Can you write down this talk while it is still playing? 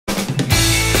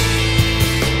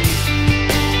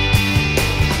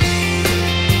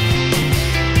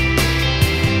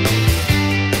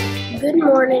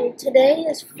morning. Today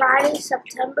is Friday,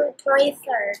 September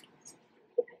 23rd,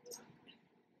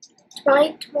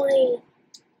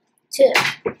 2022.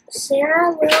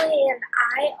 Sarah, Lily, and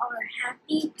I are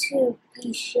happy to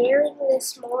be sharing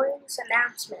this morning's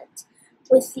announcement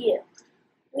with you.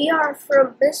 We are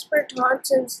from Miss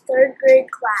Bertonson's 3rd grade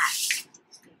class.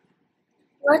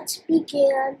 Let's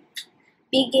begin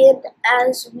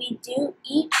as we do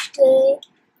each day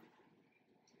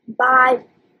by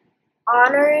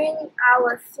honoring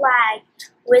our flag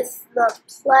with the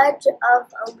Pledge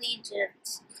of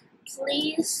Allegiance.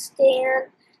 Please stand.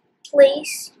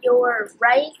 Place your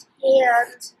right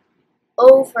hand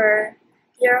over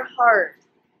your heart,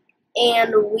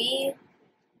 and we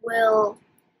will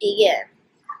begin.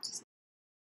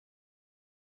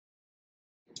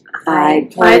 I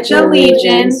pledge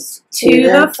allegiance to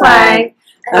the flag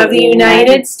of the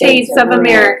United States of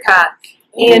America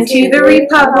and to the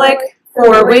republic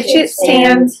for which it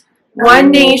stands,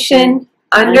 one nation,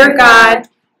 under God,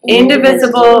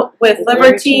 indivisible, with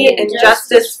liberty and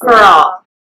justice for all.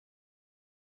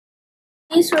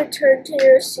 Please return to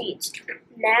your seats.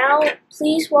 Now,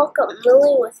 please welcome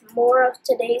Lily with more of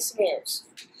today's news.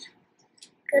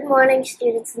 Good morning,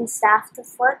 students and staff. The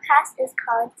forecast is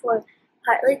calling for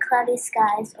partly cloudy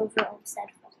skies over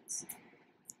Olmsted Falls.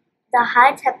 The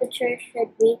high temperature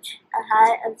should reach a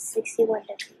high of 61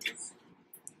 degrees.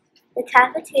 The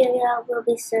cafeteria will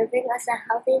be serving us a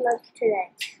healthy lunch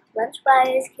today. Lunch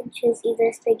buyers can choose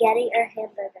either spaghetti or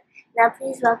hamburger. Now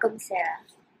please welcome Sarah.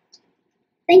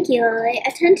 Thank you, Lily.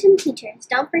 Attention teachers,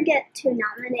 don't forget to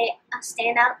nominate a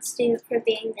standout student for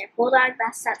being their Bulldog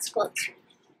Best at School this week.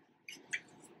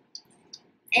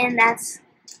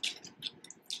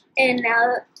 And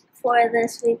now for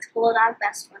this week's Bulldog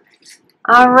Best winners.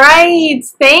 All right,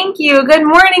 thank you. Good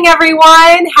morning,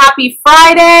 everyone. Happy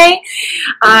Friday.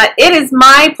 It is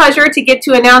my pleasure to get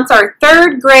to announce our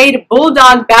 3rd grade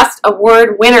Bulldog Best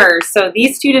Award winners. So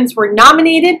these students were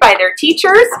nominated by their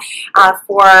teachers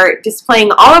for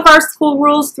displaying all of our school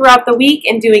rules throughout the week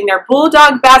and doing their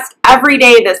Bulldog Best every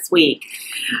day this week.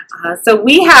 We'll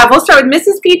start with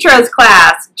Mrs. Petro's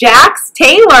class, Jax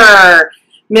Taylor,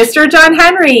 Mr. John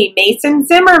Henry, Mason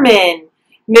Zimmerman,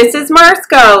 Mrs.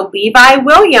 Marsco, Levi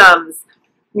Williams,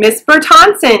 Miss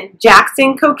Bertonson,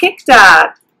 Jackson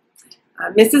Kokikta,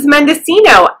 Mrs.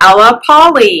 Mendocino, Ella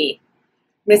Pauley,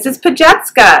 Mrs.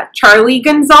 Pajetska, Charlie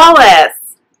Gonzalez,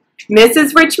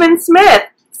 Mrs. Richmond Smith,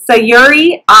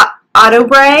 Sayuri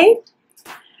Autobray,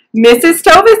 Mrs.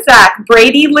 Tovasak,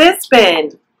 Brady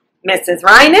Lisbon, Mrs.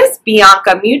 Reines,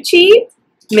 Bianca Mucci,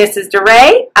 Mrs.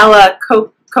 DeRay, Ella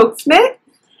Coatsmith,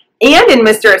 and in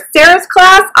Mr. Sarah's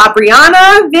class,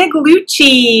 Abriana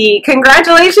Viglucci.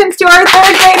 Congratulations to our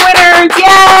 3rd grade winners.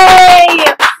 Yay!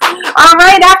 All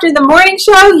right, after the morning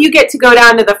show, you get to go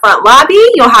down to the front lobby.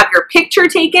 You'll have your picture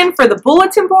taken for the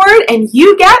bulletin board, and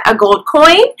you get a gold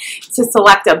coin to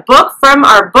select a book from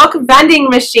our book vending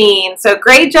machine. So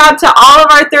great job to all of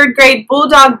our 3rd grade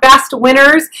Bulldog Best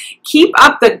winners. Keep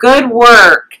up the good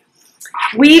work.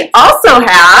 We also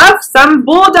have some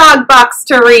Bulldog Bucks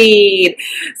to read.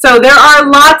 So there are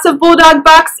lots of Bulldog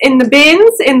Bucks in the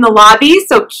bins in the lobby,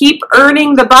 so keep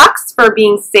earning the bucks for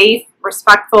being safe,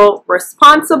 respectful,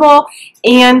 responsible,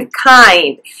 and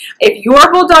kind. If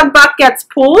your Bulldog Buck gets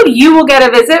pulled, you will get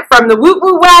a visit from the Woot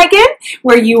Woot Wagon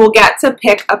where you will get to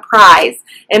pick a prize.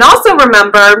 And also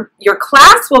remember, your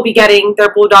class will be getting their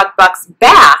Bulldog Bucks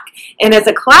back. And as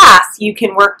a class, you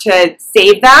can work to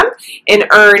save them and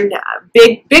earn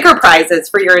bigger prizes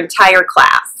for your entire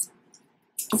class.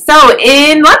 So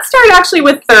let's start actually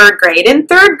with 3rd grade. In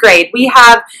 3rd grade, we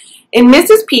have in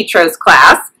Mrs. Petro's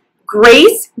class,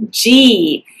 Grace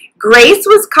G. Grace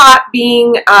was caught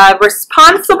being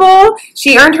responsible.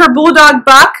 She earned her Bulldog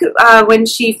Buck when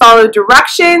she followed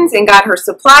directions and got her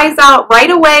supplies out right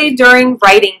away during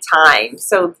writing time.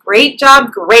 So great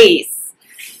job, Grace.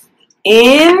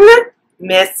 In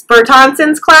Miss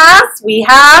Bertonson's class, we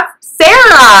have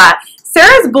Sarah.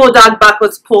 Sarah's Bulldog Buck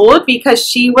was pulled because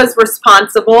she was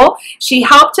responsible. She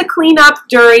helped to clean up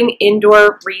during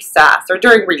indoor recess, or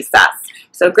during recess.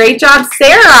 So great job,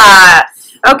 Sarah.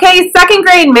 Okay, 2nd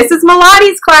grade, Mrs.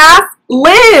 Melotti's class,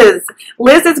 Liz.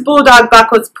 Liz's Bulldog Buck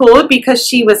was pulled because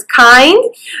she was kind.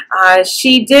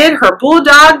 She did her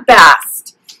Bulldog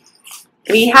best.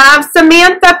 We have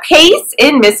Samantha Pace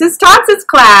in Mrs. Tots'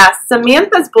 class.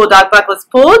 Samantha's Bulldog Buck was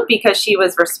pulled because she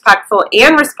was respectful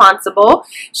and responsible.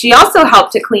 She also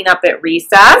helped to clean up at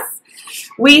recess.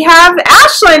 We have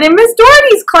Ashlyn in Miss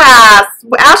Doherty's class.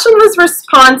 Ashlyn was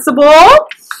responsible.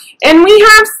 And we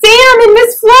have Sam in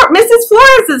Mrs.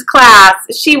 Flores' class.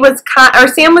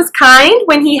 Sam was kind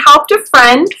when he helped a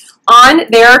friend on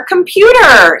their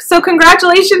computer. So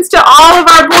congratulations to all of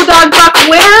our Bulldog Buck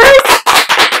winners.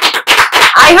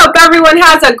 I hope everyone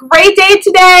has a great day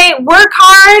today. Work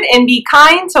hard and be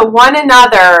kind to one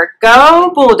another.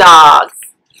 Go Bulldogs!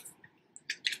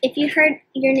 If you heard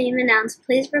your name announced,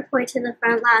 please report to the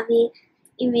front lobby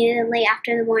immediately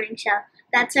after the morning show.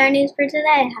 That's our news for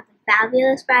today. Have a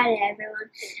fabulous Friday, everyone.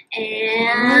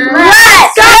 And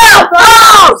let's go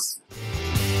Bulls!